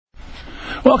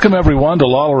Welcome, everyone, to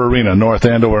Lawler Arena, North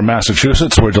Andover,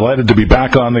 Massachusetts. We're delighted to be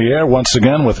back on the air once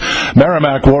again with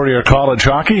Merrimack Warrior College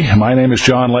Hockey. My name is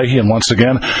John Leahy, and once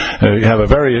again, we have a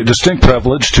very distinct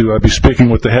privilege to be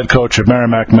speaking with the head coach of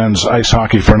Merrimack men's ice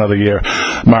hockey for another year,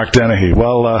 Mark Dennehy.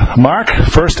 Well, Mark,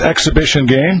 first exhibition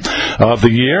game of the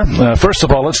year. First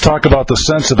of all, let's talk about the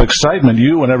sense of excitement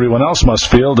you and everyone else must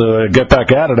feel to get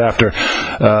back at it after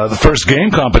the first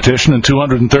game competition in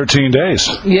 213 days.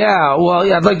 Yeah,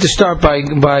 well, I'd like to start by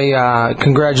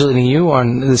congratulating you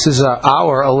on this is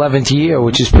our 11th year,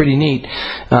 which is pretty neat.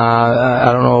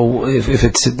 I don't know if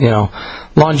it's,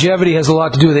 longevity has a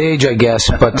lot to do with age, I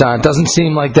guess, but it doesn't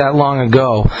seem like that long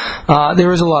ago.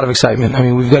 There is a lot of excitement. I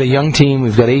mean, we've got a young team.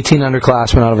 We've got 18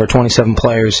 underclassmen out of our 27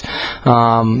 players.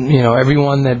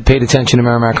 Everyone that paid attention to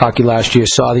Merrimack hockey last year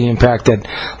saw the impact that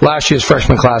last year's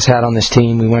freshman class had on this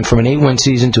team. We went from an 8-win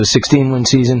season to a 16-win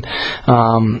season,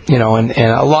 and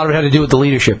a lot of it had to do with the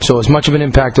leadership. So as much of an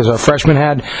impact as our freshmen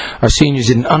had, our seniors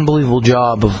did an unbelievable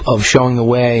job of showing the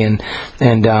way and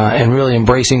really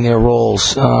embracing their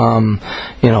roles.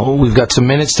 We've got some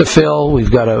minutes to fill. We've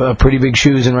got a pretty big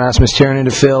shoes in Rasmus Tiernan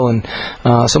to fill, and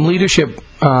some leadership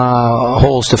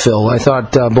holes to fill. I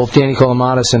thought both Danny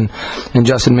Kolomatis and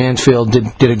Justin Mansfield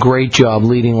did a great job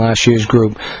leading last year's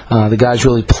group. The guys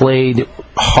really played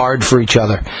hard for each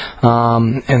other,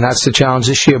 and that's the challenge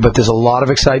this year. But there's a lot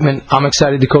of excitement. I'm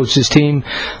excited to coach this team.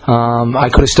 I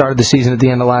could have started the season at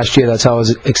the end of last year. That's how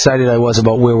excited I was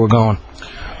about where we're going.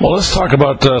 Well, let's talk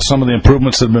about some of the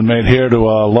improvements that have been made here to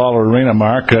Lawler Arena,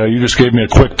 Mark. You just gave me a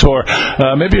quick tour.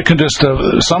 Maybe you can just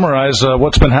summarize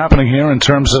what's been happening here in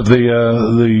terms of the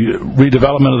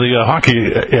redevelopment of the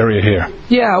hockey area here.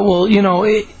 Yeah, well,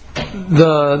 the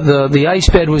ice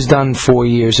bed was done 4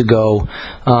 years ago.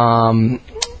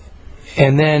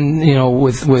 And then,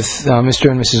 with Mr.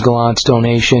 and Mrs. Gallant's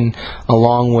donation,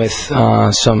 along with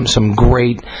some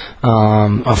great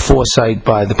foresight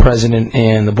by the president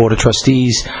and the board of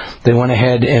trustees, they went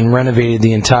ahead and renovated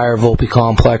the entire Volpe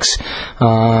complex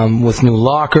with new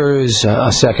lockers,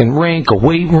 a second rink, a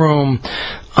weight room,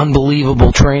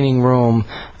 unbelievable training room,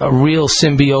 a real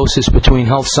symbiosis between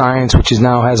health science, which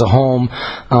now has a home,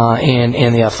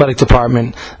 and the athletic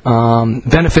department.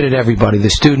 Benefited everybody. The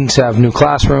students have new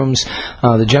classrooms.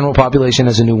 The general population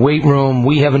has a new weight room.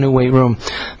 We have a new weight room.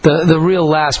 The real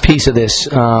last piece of this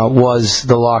was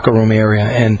the locker room area,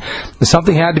 and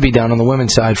something had to be done on the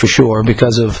women's side for sure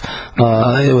because of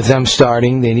with them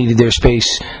starting, they needed their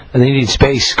space. They needed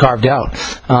space carved out,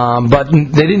 but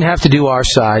they didn't have to do our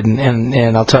side,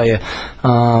 and I'll tell you,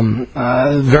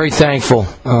 very thankful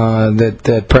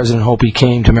that President Hopi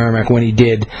came to Merrimack when he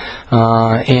did,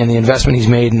 and the investment he's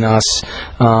made in us.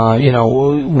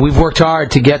 We've worked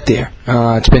hard to get there.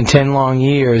 It's been 10 long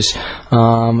years.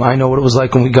 I know what it was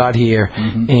like when we got here,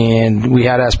 and we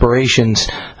had aspirations,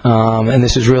 and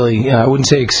this is really, I wouldn't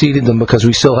say exceeded them because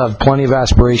we still have plenty of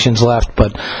aspirations left,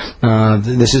 but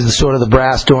this is sort of the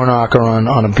brass door knocker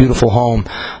on a beautiful home.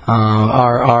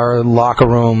 Our locker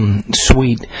room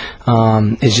suite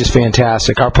is just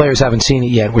fantastic. Our players haven't seen it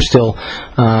yet. We're still,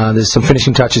 there's some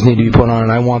finishing touches need to be put on,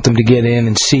 and I want them to get in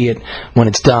and see it when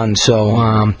it's done.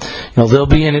 So, they'll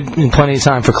be in it in plenty of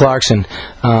time for Clarkson,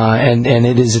 and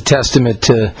it is a testament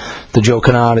to the Joe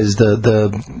Canadas,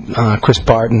 the Chris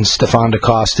Barton, Stefan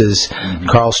DeCostas,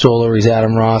 Carl Stollery's,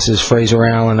 Adam Ross's, Fraser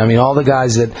Allen. I mean, all the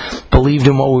guys that believed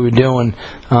in what we were doing,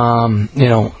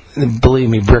 believe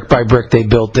me, brick by brick they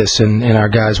built this, and our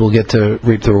guys will get to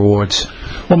reap the rewards.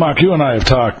 Well, Mark, you and I have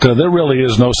talked. There really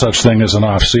is no such thing as an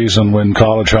off-season in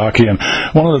college hockey, and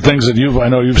one of the things that I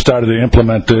know you've started to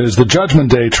implement is the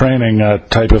Judgment Day training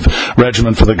type of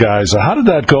regimen for the guys. How did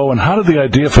that go, and how did the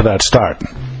idea for that start?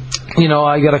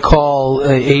 I got a call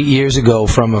 8 years ago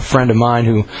from a friend of mine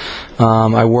who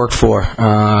I worked for.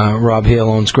 Rob Hale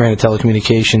owns Granite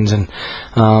Telecommunications,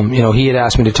 and he had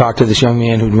asked me to talk to this young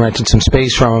man who'd rented some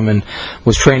space from him and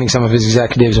was training some of his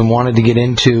executives and wanted to get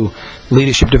into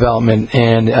leadership development.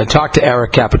 And I talked to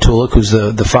Eric Kapitulik, who's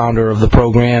the founder of the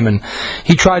program, and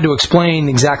he tried to explain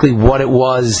exactly what it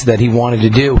was that he wanted to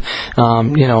do.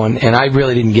 And I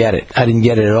really didn't get it. I didn't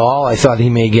get it at all. I thought he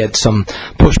may get some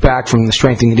pushback from the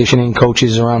strength and conditioning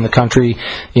coaches around the country.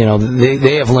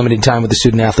 They have limited time with the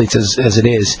student athletes as it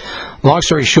is. Long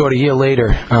story short, a year later,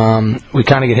 we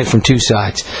kind of get hit from two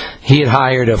sides. He had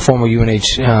hired a former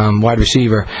UNH wide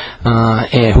receiver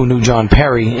who knew John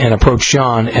Perry and approached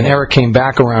John, and Eric came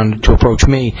back around to approach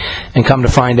me, and come to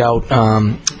find out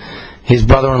his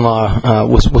brother-in-law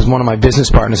was one of my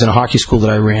business partners in a hockey school that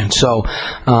I ran. So,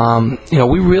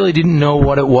 we really didn't know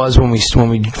what it was when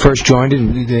we first joined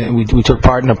it. We took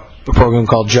part in a program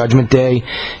called Judgment Day.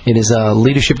 It is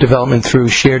leadership development through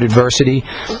shared adversity.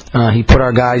 He put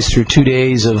our guys through 2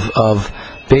 days of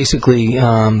basically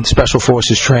special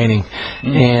forces training,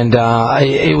 and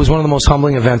it was one of the most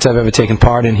humbling events I've ever taken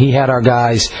part in. He had our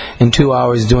guys in 2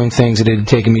 hours doing things that it had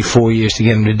taken me 4 years to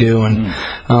get them to do,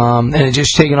 and it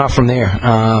just taken off from there.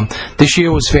 This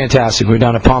year was fantastic. We were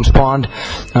down at Palms Pond.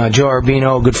 Joe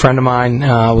Arbino, a good friend of mine,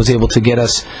 was able to get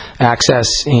us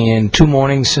access in 2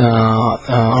 mornings,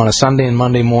 on a Sunday and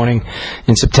Monday morning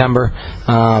in September.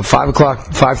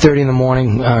 5:30 in the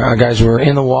morning, our guys were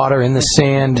in the water, in the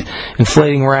sand,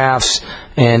 inflating rafts,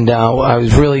 and I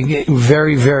was really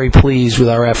very, very pleased with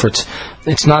our efforts.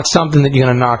 It's not something that you're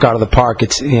going to knock out of the park.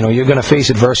 It's, you're going to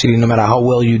face adversity no matter how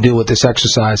well you do with this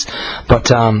exercise.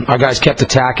 But our guys kept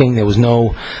attacking. There was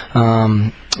no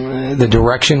the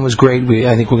direction was great.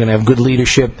 I think we're going to have good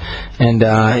leadership, and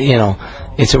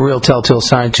it's a real telltale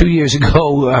sign. 2 years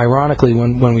ago, ironically,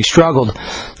 when we struggled,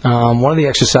 one of the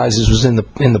exercises was in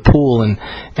the pool, and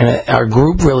our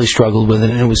group really struggled with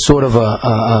it, and it was sort of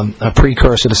a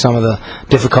precursor to some of the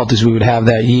difficulties we would have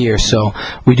that year. So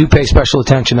we do pay special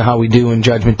attention to how we do in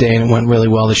Judgment Day, and it went really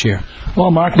well this year. Well,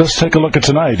 Mark, let's take a look at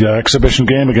tonight. Exhibition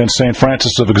game against St.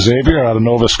 Francis of Xavier out of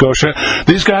Nova Scotia.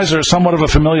 These guys are somewhat of a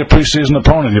familiar preseason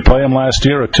opponent. You play them last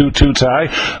year, a 2-2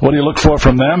 tie. What do you look for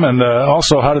from them? And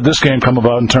also, how did this game come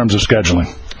about in terms of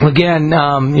scheduling? Again,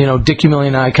 Dick Umili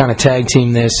and I kind of tag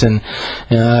team this, and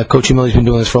Coach Umili's been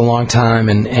doing this for a long time,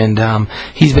 and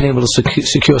he's been able to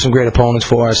secure some great opponents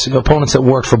for us, opponents that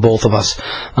work for both of us,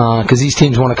 because these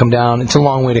teams want to come down. It's a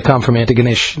long way to come from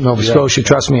Antigonish, Nova Scotia.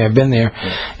 Trust me, I've been there,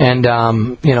 and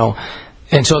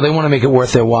and so they want to make it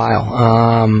worth their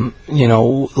while.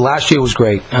 Last year was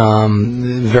great.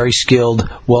 Very skilled,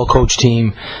 well-coached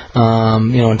team.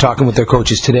 And talking with their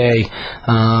coaches today,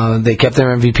 they kept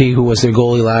their MVP, who was their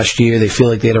goalie last year. They feel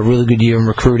like they had a really good year in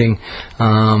recruiting.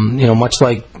 Much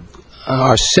like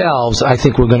ourselves, I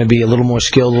think we're going to be a little more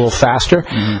skilled, a little faster.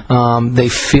 They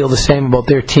feel the same about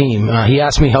their team. He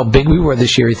asked me how big we were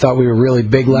this year. He thought we were really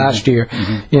big last year.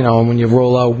 When you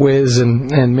roll out Wiz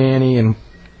and Manny and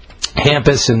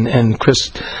Hampus and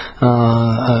Chris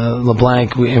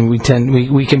LeBlanc, we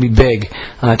can be big.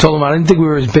 I told him I didn't think we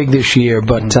were as big this year,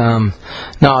 but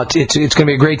no, it's going to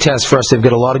be a great test for us. They've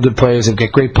got a lot of good players. They've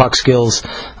got great puck skills.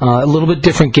 A little bit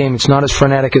different game. It's not as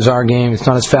frenetic as our game. It's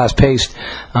not as fast paced,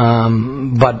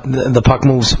 but the puck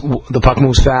moves. The puck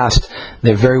moves fast.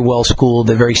 They're very well schooled.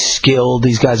 They're very skilled.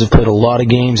 These guys have played a lot of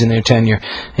games in their tenure,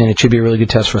 and it should be a really good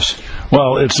test for us.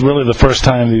 Well, it's really the first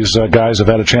time these guys have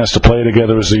had a chance to play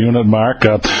together as a unit. Mark,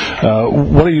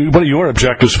 what are your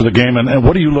objectives for the game, and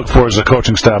what do you look for as a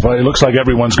coaching staff? It looks like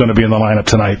everyone's going to be in the lineup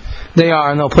tonight. They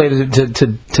are, and they'll play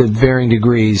to varying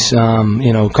degrees.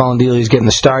 Colin Dealey's getting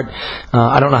the start.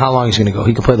 I don't know how long he's going to go.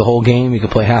 He could play the whole game. He could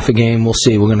play half a game. We'll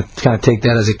see. We're going to kind of take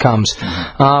that as it comes.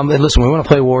 And listen, we want to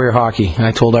play Warrior hockey.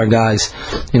 I told our guys,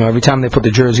 every time they put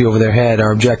the jersey over their head,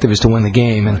 our objective is to win the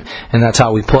game, and that's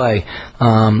how we play.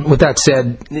 With that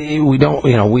said,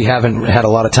 we haven't had a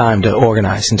lot of time to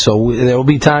organize, and so there will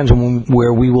be times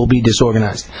where we will be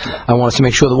disorganized. I want us to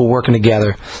make sure that we're working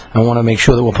together. I want to make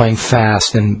sure that we're playing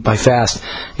fast, and by fast,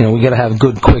 we got to have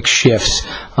good, quick shifts.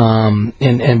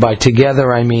 And by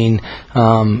together, I mean,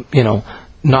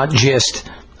 not just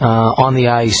on the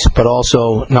ice, but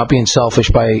also not being selfish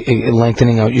by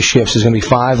lengthening out your shifts. There's going to be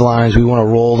 5 lines. We want to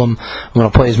roll them. We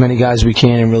want to play as many guys as we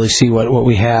can and really see what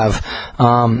we have.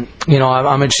 I'm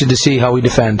interested to see how we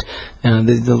defend.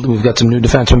 We've got some new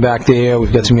defensemen back there.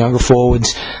 We've got some younger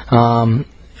forwards.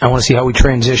 I want to see how we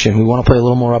transition. We want to play a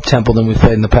little more up-tempo than we've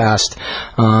played in the past.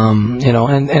 And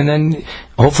then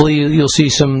hopefully you'll see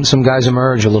some guys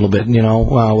emerge a little bit,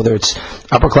 whether it's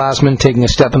upperclassmen taking a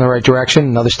step in the right direction,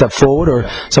 another step forward, or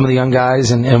some of the young guys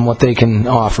and what they can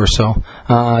offer. So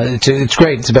it's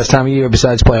great. It's the best time of year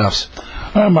besides playoffs.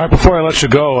 Mark, before I let you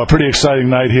go, a pretty exciting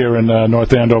night here in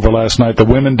North Andover last night. The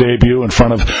women debut in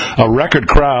front of a record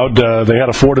crowd. They had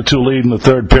a 4-2 lead in the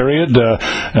third period.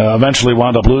 Eventually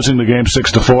wound up losing the game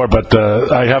 6-4, but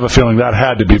I have a feeling that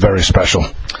had to be very special.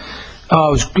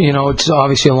 It's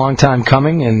obviously a long time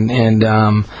coming,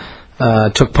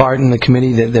 and took part in the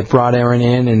committee that brought Erin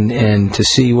in, and to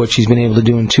see what she's been able to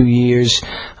do in 2 years.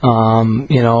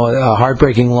 A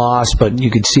heartbreaking loss, but you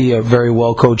could see a very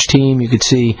well-coached team. You could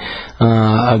see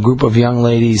a group of young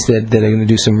ladies that are going to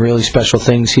do some really special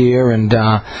things here, and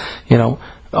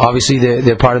obviously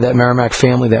they're part of that Merrimack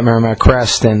family, that Merrimack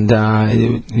crest, and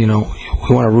we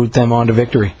want to root them on to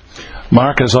victory.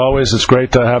 Mark, as always, it's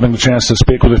great having the chance to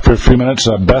speak with you for a few minutes.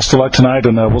 Best of luck tonight,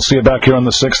 and we'll see you back here on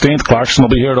the 16th. Clarkson will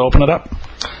be here to open it up.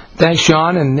 Thanks,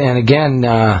 John, and again,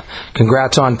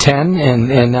 congrats on 10,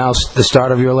 and now the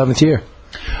start of your 11th year.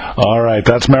 All right,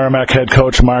 that's Merrimack head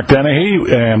coach Mark Dennehy,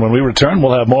 and when we return,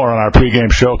 we'll have more on our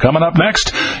pregame show. Coming up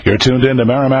next, you're tuned in to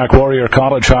Merrimack Warrior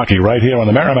College Hockey right here on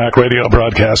the Merrimack Radio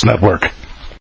Broadcast Network.